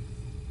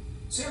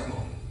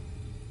ceremony.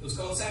 It was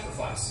called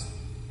sacrifice.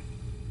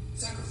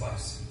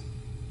 Sacrifice.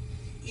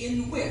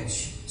 In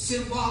which,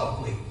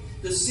 symbolically,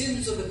 the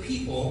sins of the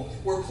people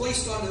were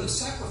placed onto the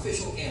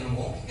sacrificial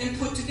animal and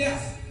put to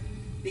death.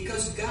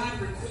 Because God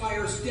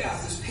requires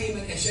death as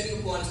payment, and shedding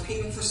of blood as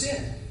payment for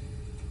sin.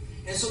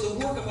 And so the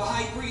work of a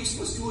high priest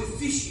was to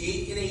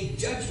officiate in a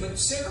judgment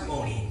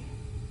ceremony.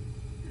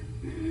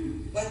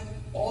 But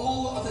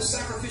all of the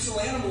sacrificial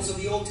animals of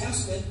the Old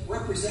Testament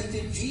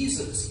represented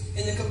Jesus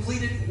and the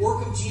completed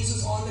work of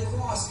Jesus on the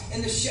cross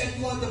and the shed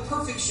blood, the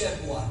perfect shed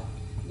blood,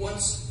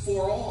 once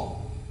for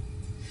all.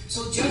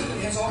 So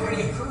judgment has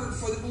already occurred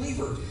for the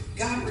believer.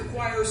 God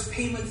requires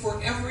payment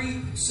for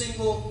every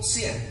single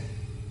sin.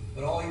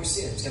 But all your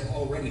sins have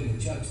already been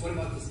judged. What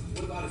about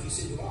if you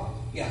sin tomorrow?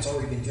 Yeah, it's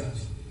already been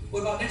judged.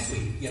 What about next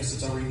week? Yes,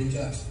 it's already been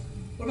judged.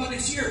 What about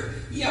next year?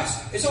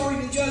 Yes, it's already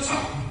been judged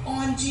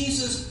on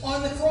Jesus,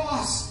 on the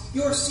cross.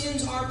 Your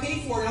sins are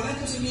paid for. Now, that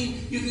doesn't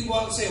mean you can go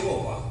out and say,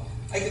 well,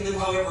 I can live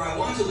however I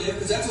want to live,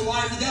 because that's a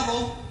lie of the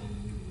devil.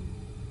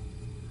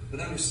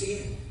 But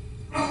understand,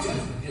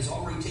 judgment has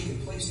already taken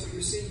place for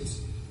your sins.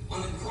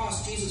 On the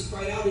cross, Jesus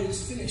cried out, it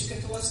is finished,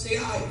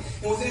 tetelestai.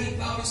 And with that, he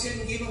bowed his head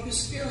and gave up his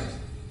spirit.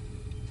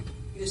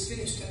 It is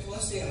finished,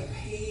 tetelestai,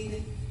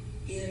 paid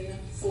in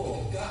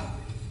full. God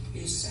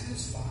is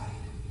satisfied.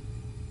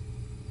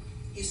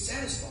 He's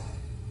satisfied.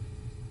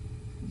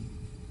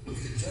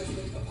 with the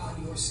judgment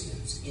upon your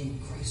sins in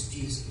Christ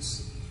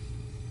Jesus.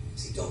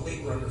 See, don't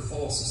labor under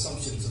false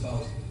assumptions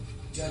about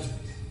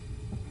judgment.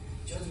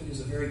 Judgment is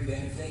a very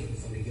bad thing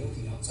for the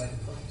guilty outside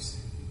of Christ,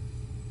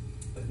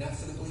 but not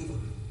for the believer.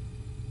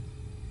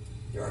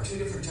 There are two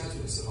different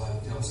judgments, the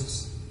Bible tells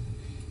us.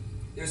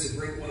 There's a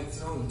great white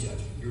throne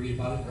judgment. You read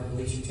about it in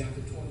Revelation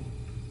chapter 20.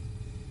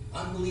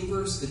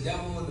 Unbelievers, the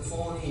devil, and the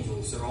fallen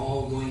angels are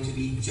all going to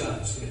be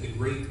judged at the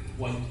great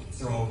white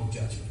throne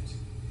judgment.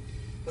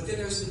 But then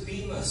there's the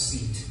Bema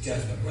seat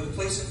judgment, or the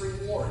place of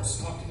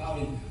rewards, talked about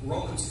in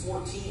Romans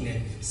 14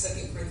 and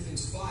 2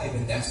 Corinthians 5,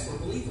 and that's for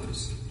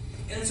believers.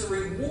 And it's a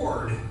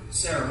reward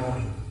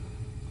ceremony,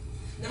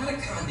 not a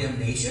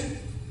condemnation.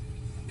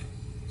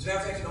 As a matter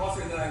of fact, an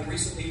author that I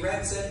recently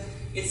read said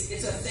it's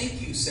a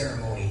thank you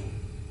ceremony.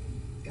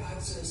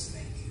 God says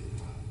thank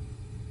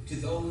you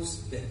to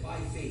those that by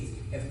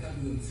faith have come to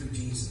him through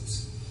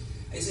Jesus.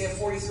 Isaiah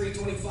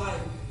 43:25,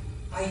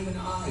 even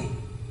I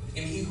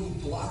am he who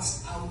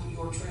blots out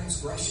your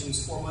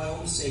transgressions for my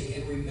own sake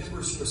and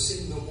remembers your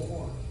sin no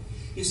more.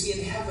 You see,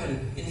 in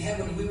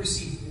heaven we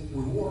receive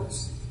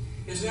rewards.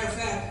 As a matter of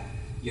fact,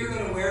 you're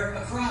going to wear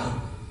a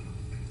crown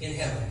in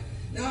heaven.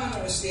 Now, I don't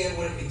understand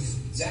what it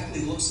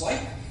exactly looks like.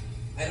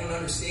 I don't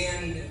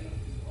understand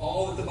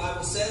all that the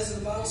Bible says,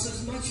 and the Bible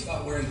says much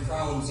about wearing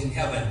crowns in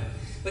heaven.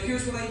 But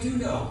here's what I do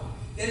know.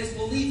 That as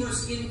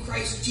believers in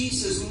Christ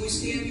Jesus, when we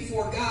stand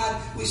before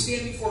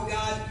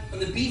God on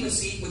the Bema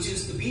seat,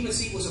 the Bema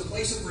seat was a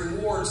place of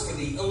rewards for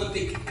the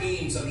Olympic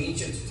Games of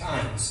ancient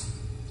times.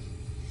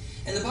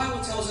 And the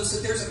Bible tells us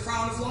that there's a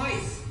crown of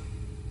life.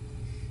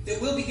 That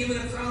we'll be given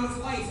a crown of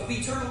life, of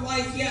eternal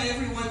life. Yeah,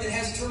 everyone that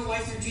has eternal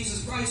life through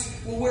Jesus Christ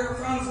will wear a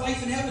crown of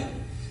life in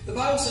heaven. The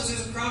Bible says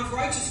there's a crown of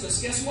righteousness.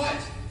 Guess what?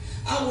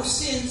 Our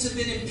sins have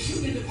been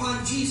imputed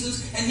upon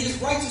Jesus, and his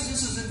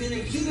righteousnesses have been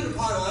imputed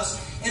upon us.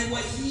 And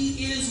what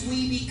he is,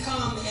 we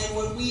become. And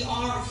what we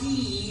are,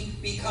 he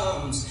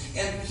becomes.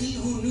 And he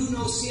who knew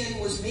no sin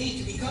was made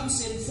to become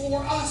sin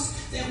for us,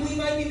 that we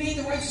might be made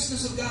the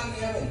righteousness of God in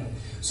heaven.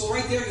 So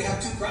right there you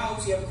have two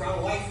crowns. You have a crown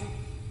of life.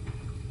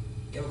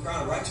 You have a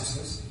crown of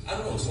righteousness. I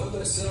don't know, is one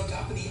going to sit on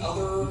top of the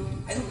other?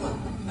 I don't know.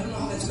 I don't know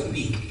how that's going to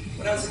be.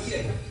 When I was a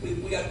kid,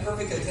 we got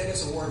perfect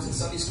attendance awards in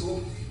Sunday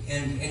school,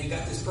 and you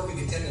got this perfect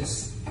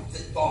attendance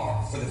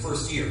bar for the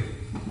first year.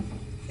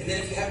 And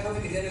then if you had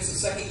perfect attendance the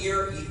second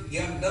year, you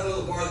had another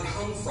little bar that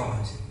hung from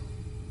it.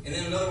 And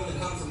then another one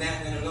that hung from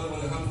that, and then another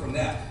one that hung from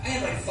that. I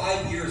had like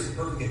 5 years of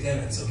perfect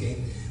attendance,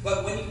 okay?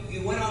 But when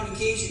you went on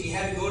vacation, you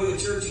had to go to a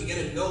church and get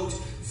a note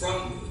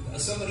from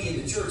somebody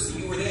in the church that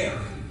you were there.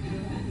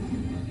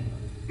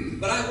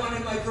 But I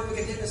wanted my perfect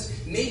attendance.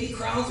 Maybe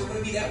crowns are going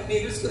to be that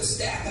big. It's going to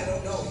stack. I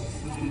don't know.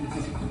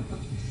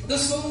 The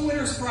soul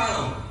winner's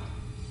crown.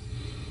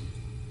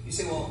 You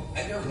say, well,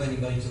 I've never led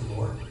anybody to the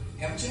Lord.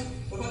 Haven't you?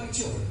 What about your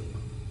children?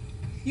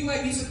 You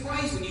might be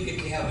surprised when you get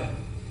to heaven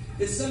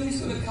that somebody's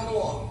going to come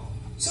along.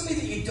 Somebody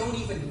that you don't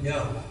even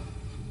know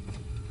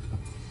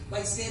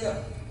might stand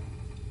up.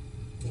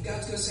 And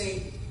God's going to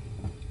say,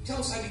 tell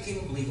us how you became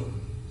a believer.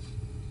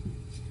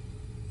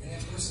 And that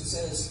person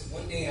says,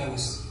 one day I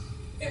was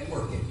at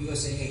work at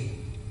USAA,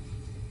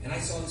 and I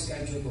saw this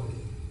guy, Joe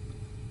Berkey.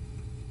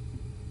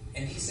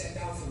 And he sat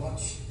down for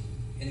lunch,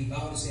 and he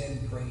bowed his head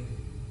and prayed.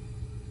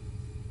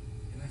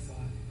 And I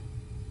thought,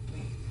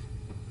 wait,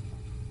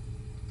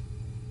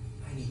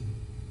 I need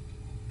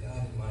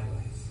God in my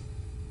life.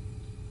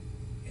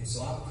 And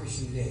so I'm a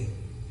Christian today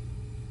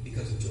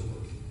because of Joe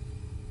Berkey.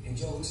 And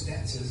Joe looks at that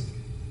and says,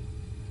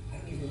 I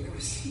don't even remember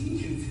seeing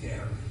you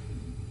there.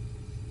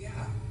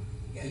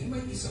 Yeah, you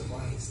might be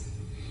surprised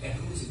at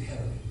who's in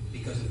heaven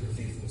because of your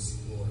faithfulness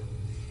to the Lord.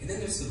 And then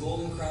there's the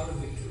golden crown of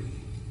victory.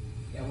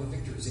 Yeah, we're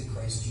victors in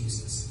Christ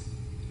Jesus.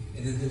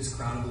 And then there's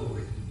crown of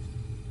glory.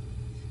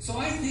 So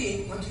I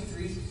think, 1, 2,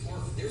 3, 4,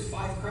 there's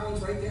 5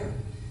 crowns right there.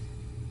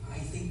 I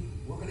think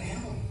we're going to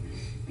have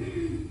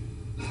them.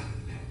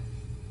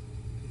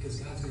 Because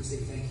God's going to say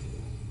thank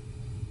you.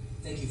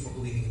 Thank you for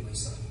believing in my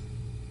Son.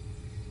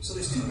 So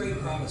there's 2 great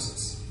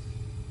promises.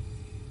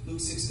 Luke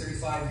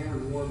 6:35, your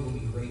reward will be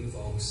great,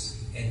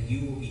 folks, and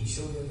you will be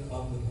children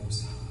of the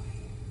Most High.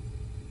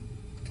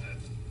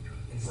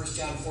 In 1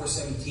 John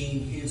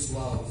 4:17, his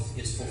love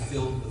is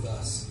fulfilled with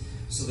us,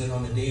 so that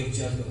on the day of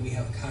judgment we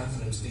have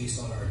confidence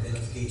based on our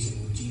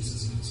identification with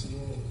Jesus in this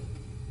world.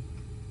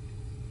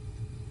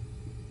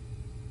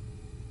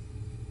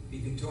 Be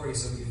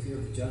victorious over your fear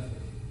of the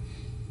judgment.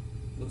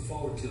 Look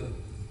forward to it.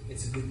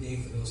 It's a good day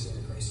for those who are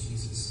in Christ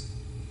Jesus.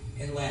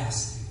 And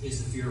last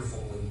is the fear of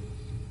falling.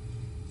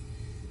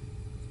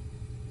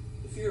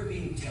 The fear of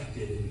being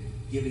tempted and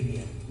giving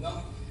in.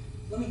 Well,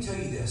 let me tell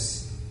you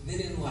this, that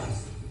in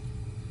life,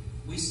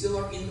 we still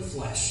are in the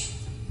flesh.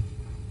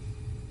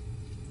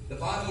 The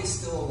body is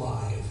still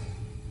alive.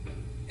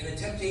 And the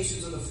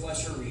temptations of the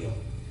flesh are real.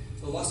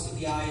 The lust of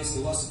the eyes,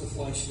 the lust of the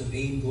flesh, the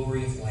vain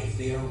glory of life,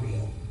 they are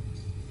real.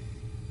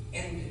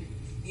 And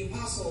the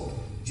Apostle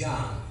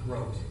John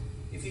wrote,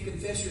 if you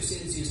confess your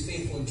sins, he is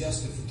faithful and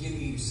just to forgive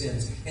you your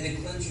sins and to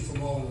cleanse you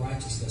from all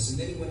unrighteousness. And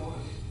then he went on.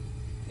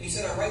 And he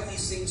said, I write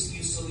these things to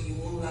you so that you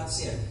will not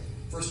sin.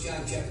 1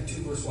 John chapter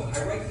 2, verse 1.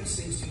 I write these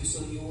things to you so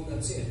that you will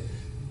not sin.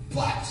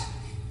 But,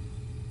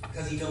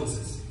 because he knows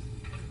this,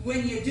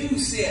 when you do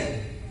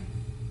sin,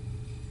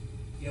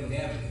 you have an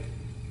advocate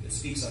that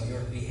speaks on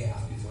your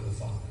behalf before the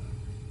Father.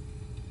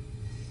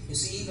 You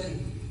see,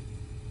 even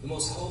the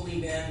most holy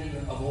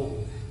men of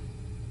old,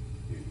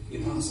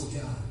 the Apostle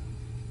John,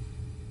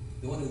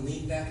 the one who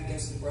leaned back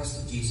against the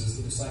breast of Jesus,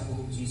 the disciple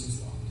whom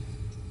Jesus loved,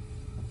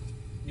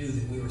 knew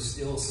that we were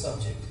still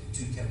subject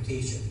to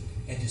temptation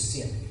and to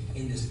sin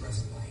in this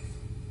present life.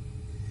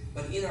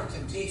 But in our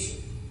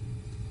temptation,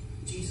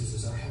 Jesus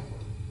is our helper.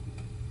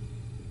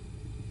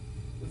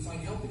 We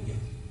find help in him,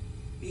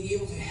 being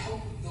able to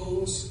help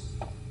those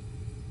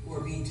who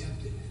are being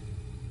tempted.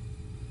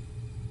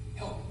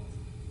 Help.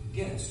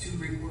 Again, it's two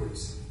Greek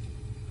words.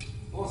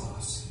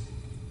 Bothos.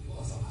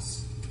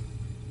 Bothos.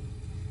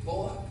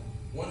 Boa,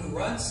 one who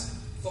runs.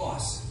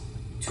 Thos,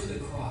 to the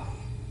cry.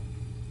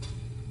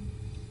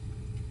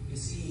 You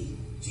see,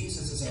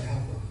 Jesus is our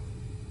helper.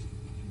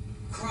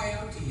 Cry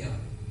out to him.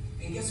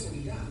 And guess what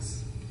he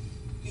does?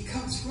 He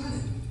comes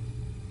running.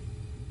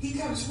 He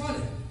comes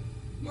running.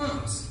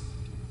 Moms.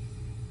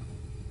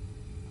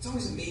 It's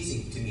always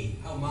amazing to me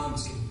how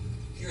moms can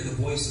hear the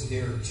voice of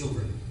their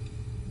children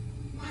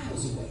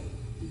miles away.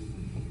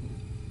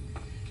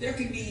 There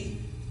can be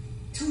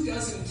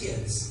 24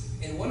 kids,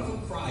 and one of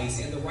them cries,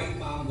 and the right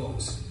mom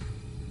goes,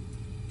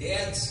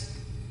 Dads,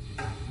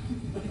 they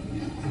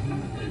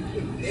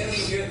don't even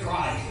hear the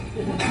cry.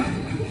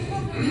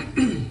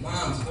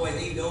 Moms, boy,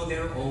 they know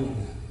their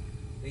own.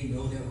 They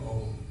know their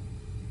own.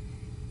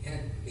 And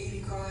a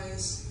baby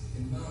cries,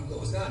 and mom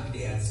goes, not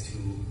dads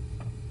too.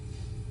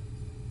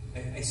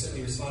 I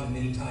certainly responded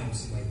many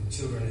times to my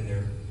children and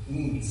their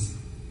wounds.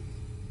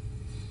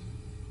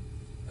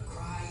 A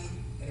cry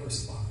and a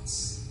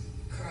response.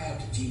 Cry out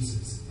to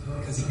Jesus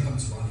because he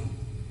comes running.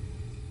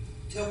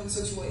 To help in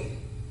such a way,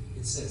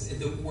 it says,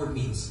 the word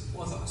means,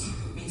 orthos,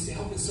 means to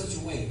help in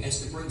such a way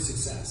as to bring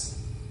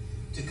success.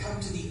 To come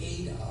to the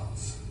aid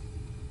of.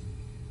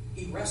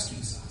 He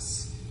rescues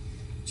us.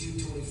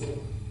 Jude 24.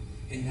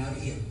 And now to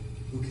him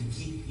who can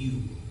keep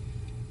you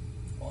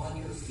on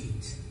your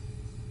feet,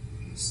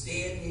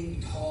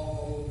 standing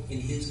tall in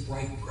his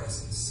bright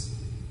presence,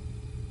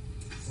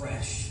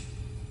 fresh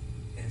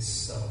and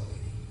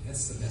celebrating.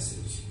 That's the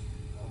message.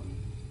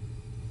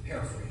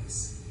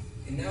 Paraphrase.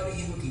 And now to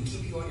him who can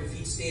keep you on your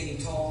feet, standing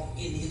tall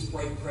in his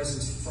bright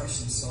presence,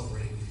 fresh and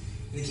celebrating.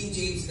 In the King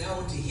James, now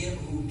unto him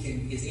who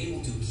is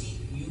able to keep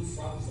you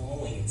from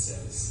falling, it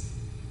says.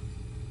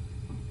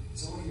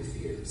 So what are your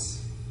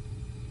fears?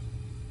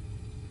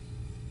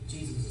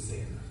 Jesus is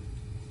there.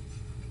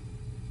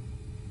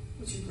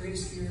 What's your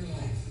greatest fear in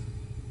life?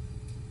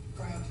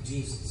 Cry out to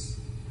Jesus.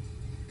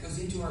 Because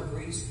into our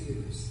greatest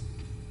fears,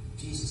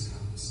 Jesus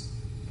comes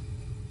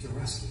to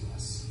rescue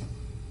us,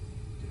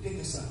 to pick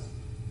us up,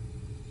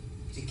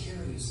 to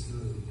carry us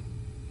through,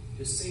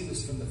 to save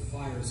us from the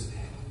fires of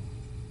hell,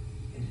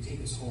 and to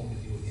take us home to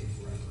be with him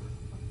forever.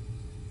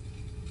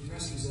 He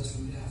rescues us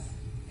from death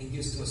and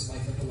gives to us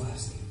life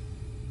everlasting.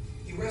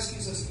 He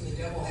rescues us from the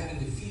devil, having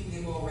defeated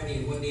him already,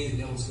 and one day the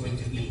devil is going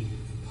to be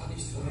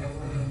punished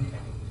forever and ever.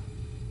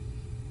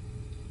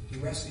 He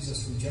rescues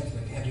us from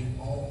judgment, having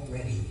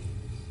already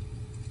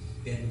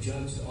been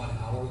judged on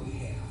our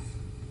behalf.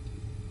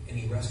 And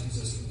he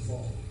rescues us from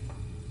falling.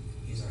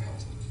 He's our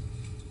helper.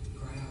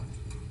 Cry out.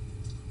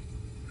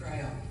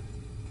 Cry out.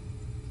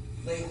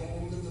 Lay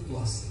hold of the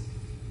blessing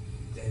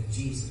that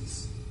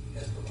Jesus